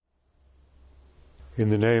In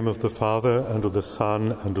the name of the Father, and of the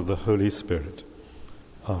Son, and of the Holy Spirit.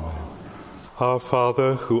 Amen. Our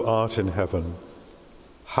Father, who art in heaven,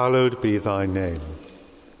 hallowed be thy name.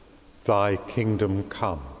 Thy kingdom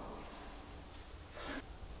come.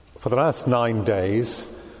 For the last 9 days,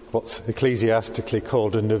 what's ecclesiastically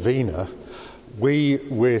called a novena, we,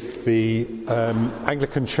 with the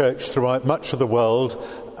Anglican Church throughout much of the world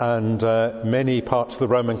and many parts of the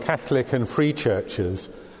Roman Catholic and Free Churches,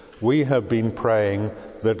 we have been praying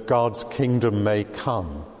that God's kingdom may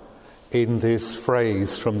come in this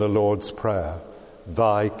phrase from the Lord's Prayer,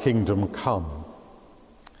 thy kingdom come.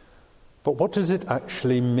 But what does it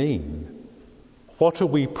actually mean? What are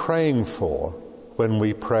we praying for when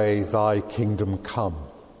we pray, thy kingdom come?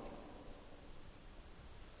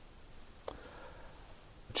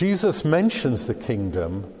 Jesus mentions the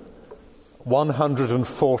kingdom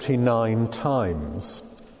 149 times.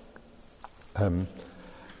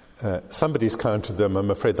 Somebody's counted them,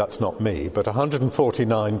 I'm afraid that's not me, but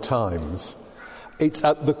 149 times. It's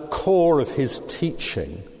at the core of his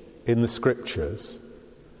teaching in the Scriptures,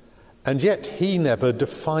 and yet he never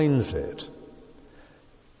defines it.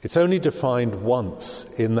 It's only defined once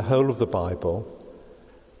in the whole of the Bible,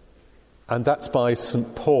 and that's by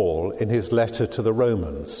St. Paul in his letter to the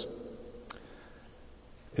Romans.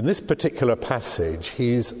 In this particular passage,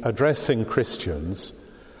 he's addressing Christians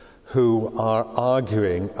who are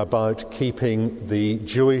arguing about keeping the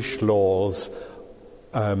Jewish laws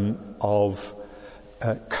of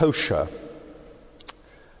kosher.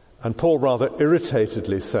 And Paul rather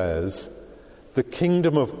irritatedly says, the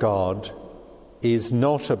kingdom of God is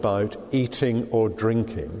not about eating or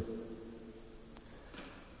drinking.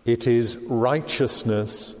 It is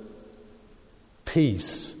righteousness,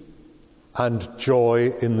 peace, and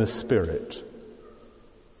joy in the Spirit.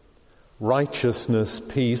 Righteousness,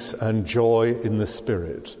 peace, and joy in the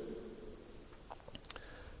Spirit.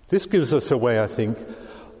 This gives us a way, I think,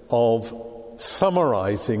 of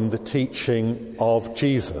summarizing the teaching of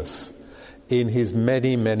Jesus in his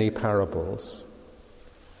many, many parables.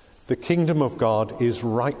 The kingdom of God is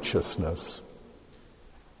righteousness.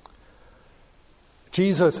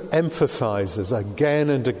 Jesus emphasizes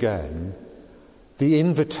again and again the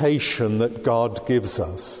invitation that God gives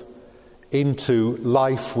us into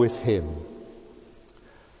life with him.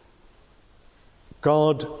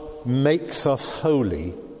 God makes us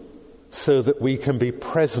holy so that we can be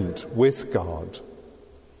present with God.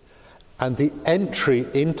 And the entry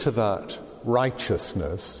into that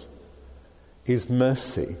righteousness is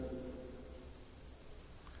mercy.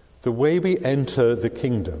 The way we enter the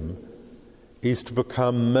kingdom is to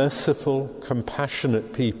become merciful,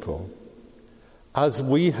 compassionate people. As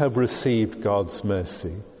we have received God's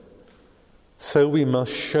mercy, so we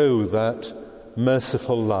must show that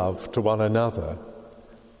merciful love to one another.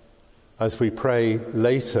 As we pray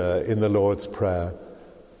later in the Lord's Prayer,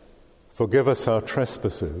 forgive us our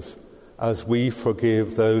trespasses as we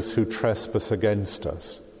forgive those who trespass against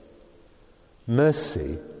us.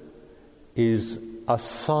 Mercy is a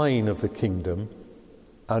sign of the kingdom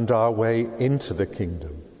and our way into the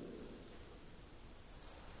kingdom.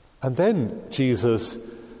 And then Jesus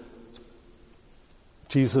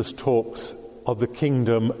talks of the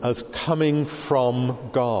kingdom as coming from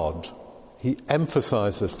God. He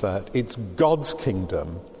emphasizes that. It's God's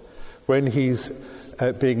kingdom. When he's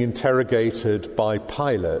being interrogated by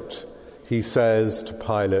Pilate, he says to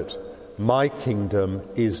Pilate, my kingdom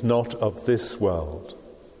is not of this world.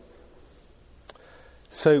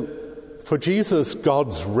 So, for Jesus,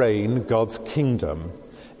 God's reign, God's kingdom,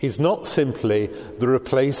 is not simply the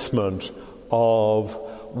replacement of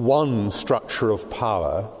one structure of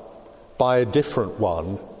power by a different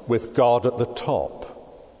one with God at the top.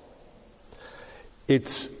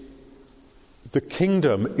 The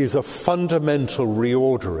kingdom is a fundamental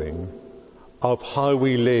reordering of how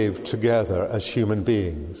we live together as human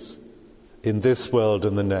beings in this world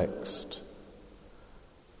and the next.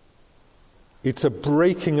 It's a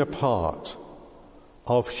breaking apart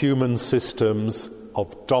of human systems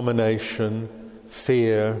of domination,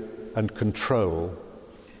 fear, and control.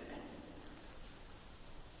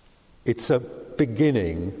 It's a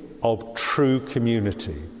beginning of true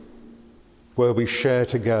community where we share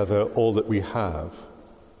together all that we have.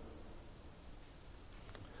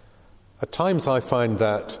 At times I find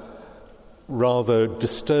that rather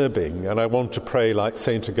disturbing, and I want to pray like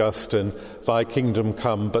St. Augustine, thy kingdom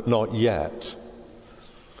come, but not yet.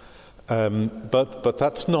 But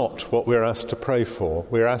that's not what we're asked to pray for.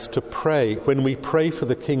 We're asked to pray, when we pray for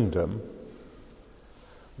the kingdom,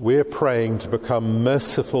 we're praying to become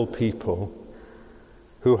merciful people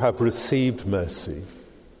who have received mercy,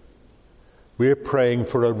 We're praying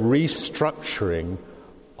for a restructuring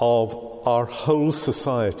of our whole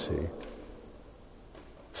society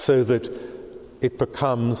so that it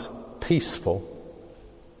becomes peaceful,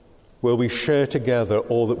 where we share together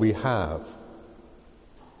all that we have.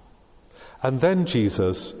 And then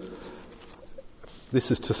Jesus, this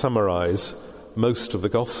is to summarize most of the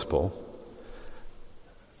gospel,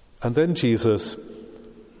 and then Jesus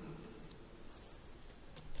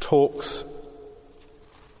talks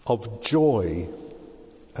of joy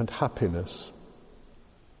and happiness.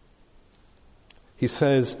 He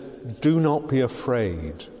says, "Do not be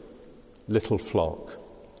afraid, little flock,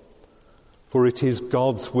 for it is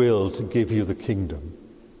God's will to give you the kingdom."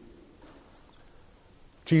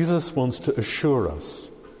 Jesus wants to assure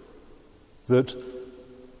us that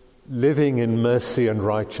living in mercy and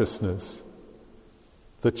righteousness,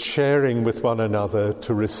 that sharing with one another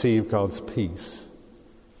to receive God's peace,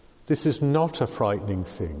 this is not a frightening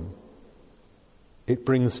thing. It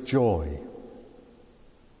brings joy.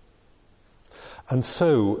 And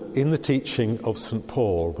so, in the teaching of St.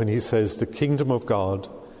 Paul, when he says the kingdom of God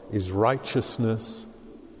is righteousness,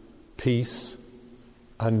 peace,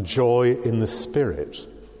 and joy in the Spirit,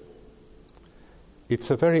 it's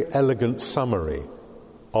a very elegant summary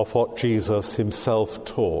of what Jesus himself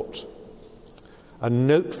taught. And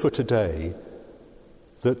note for today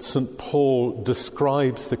that St. Paul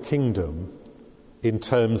describes the kingdom in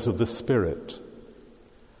terms of the Spirit.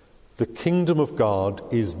 The kingdom of God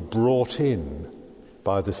is brought in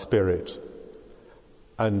by the Spirit.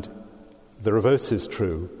 And the reverse is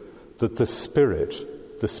true, that the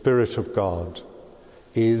Spirit of God,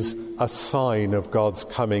 is a sign of God's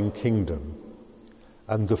coming kingdom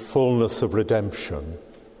and the fullness of redemption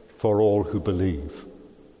for all who believe.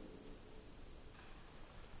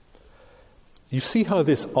 You see how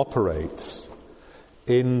this operates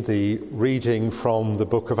in the reading from the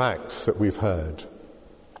book of Acts that we've heard.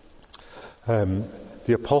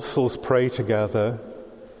 The apostles pray together.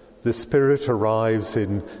 The Spirit arrives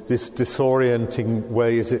in this disorienting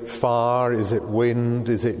way. Is it fire? Is it wind?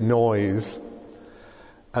 Is it noise?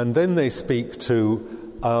 And then they speak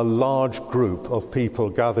to a large group of people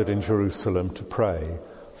gathered in Jerusalem to pray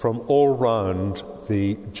from all round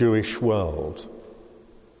the Jewish world.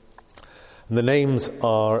 And the names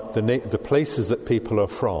are, the places that people are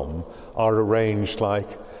from are arranged like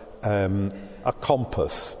a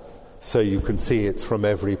compass, so you can see it's from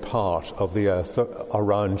every part of the earth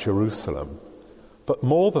around Jerusalem. But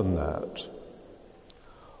more than that,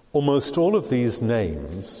 almost all of these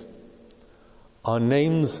names are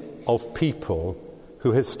names of people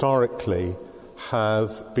who historically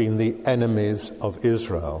have been the enemies of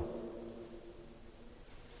Israel.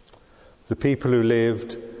 The people who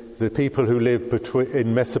lived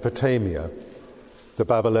in Mesopotamia, the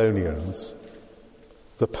Babylonians,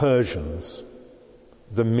 the Persians,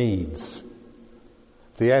 the Medes,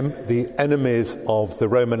 the enemies of the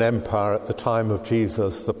Roman Empire at the time of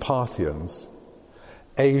Jesus, the Parthians,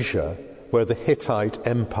 Asia, where the Hittite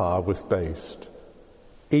Empire was based,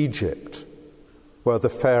 Egypt, where the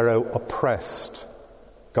Pharaoh oppressed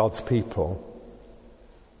God's people,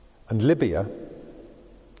 and Libya,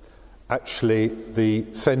 actually the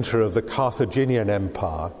centre of the Carthaginian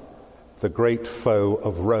Empire, the great foe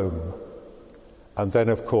of Rome, and then,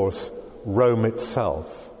 of course, Rome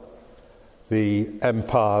itself, the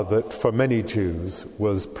empire that for many Jews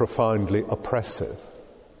was profoundly oppressive.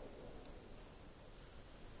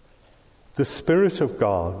 The Spirit of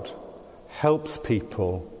God helps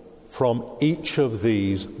people from each of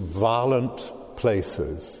these violent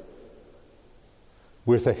places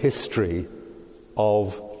with a history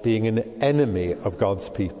of being an enemy of God's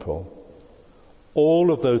people.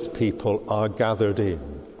 All of those people are gathered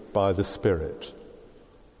in by the Spirit.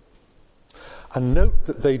 And note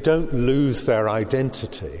that they don't lose their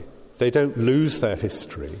identity, they don't lose their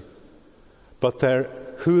history, but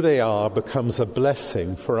who they are becomes a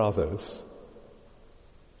blessing for others.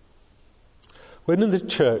 When in the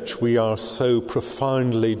church we are so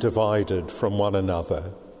profoundly divided from one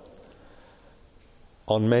another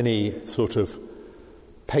on many sort of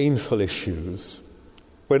painful issues,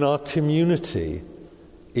 when our community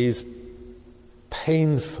is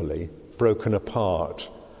painfully broken apart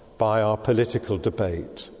by our political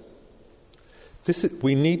debate,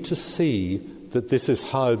 we need to see that this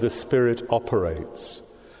is how the Spirit operates.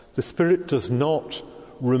 The Spirit does not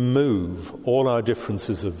remove all our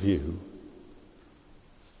differences of view.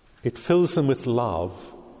 It fills them with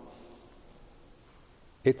love.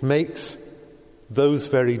 It makes those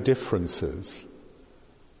very differences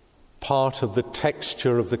part of the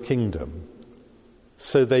texture of the kingdom,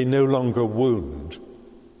 so they no longer wound,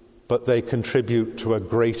 but they contribute to a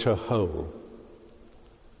greater whole.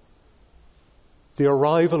 The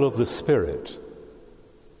arrival of the Spirit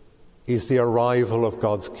is the arrival of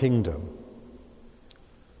God's kingdom.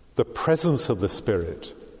 The presence of the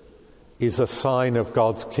Spirit is a sign of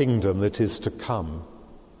God's kingdom that is to come.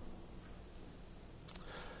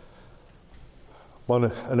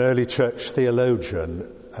 An early church theologian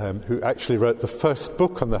who actually wrote the first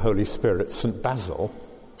book on the Holy Spirit, St. Basil,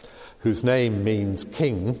 whose name means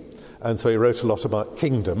king, and so he wrote a lot about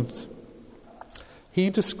kingdoms. He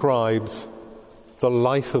describes the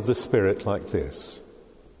life of the Spirit like this.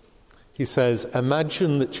 He says,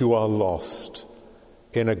 imagine that you are lost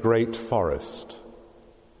in a great forest.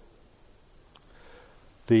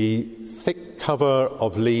 The thick cover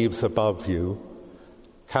of leaves above you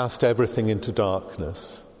cast everything into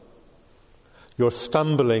darkness. You're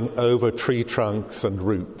stumbling over tree trunks and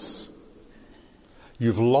roots.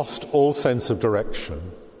 You've lost all sense of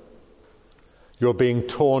direction. You're being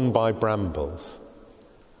torn by brambles.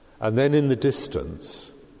 And then in the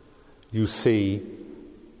distance, you see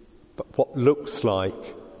what looks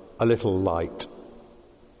like a little light.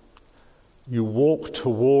 You walk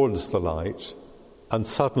towards the light and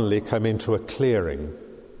suddenly come into a clearing.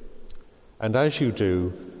 And as you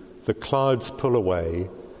do, the clouds pull away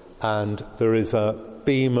and there is a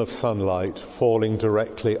beam of sunlight falling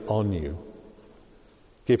directly on you,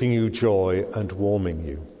 giving you joy and warming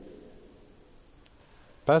you.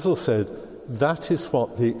 Basil said, that is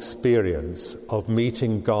what the experience of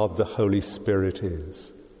meeting God the Holy Spirit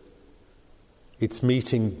is. It's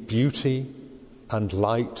meeting beauty and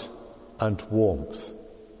light and warmth.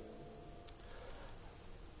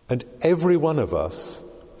 And every one of us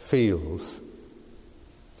feels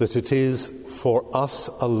that it is for us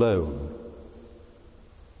alone,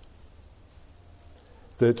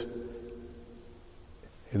 that,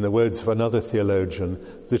 in the words of another theologian,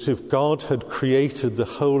 that if God had created the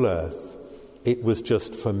whole earth, it was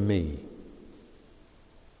just for me.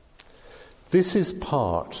 This is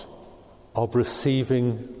part of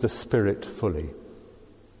receiving the Spirit fully.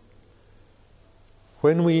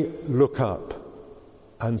 When we look up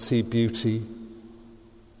and see beauty,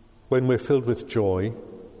 when we're filled with joy,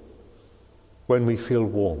 when we feel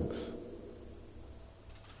warmth,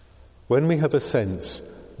 when we have a sense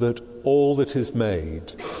that all that is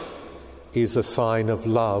made is a sign of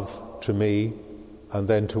love to me and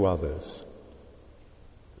then to others,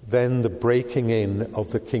 then the breaking in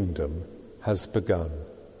of the kingdom has begun.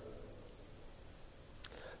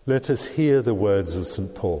 Let us hear the words of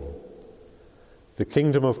St. Paul. The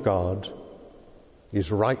kingdom of God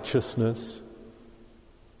is righteousness,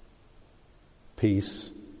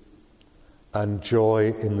 peace, and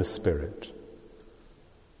joy in the Spirit.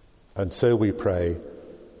 And so we pray,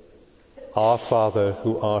 Our Father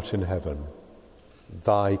who art in heaven,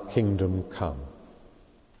 thy kingdom come.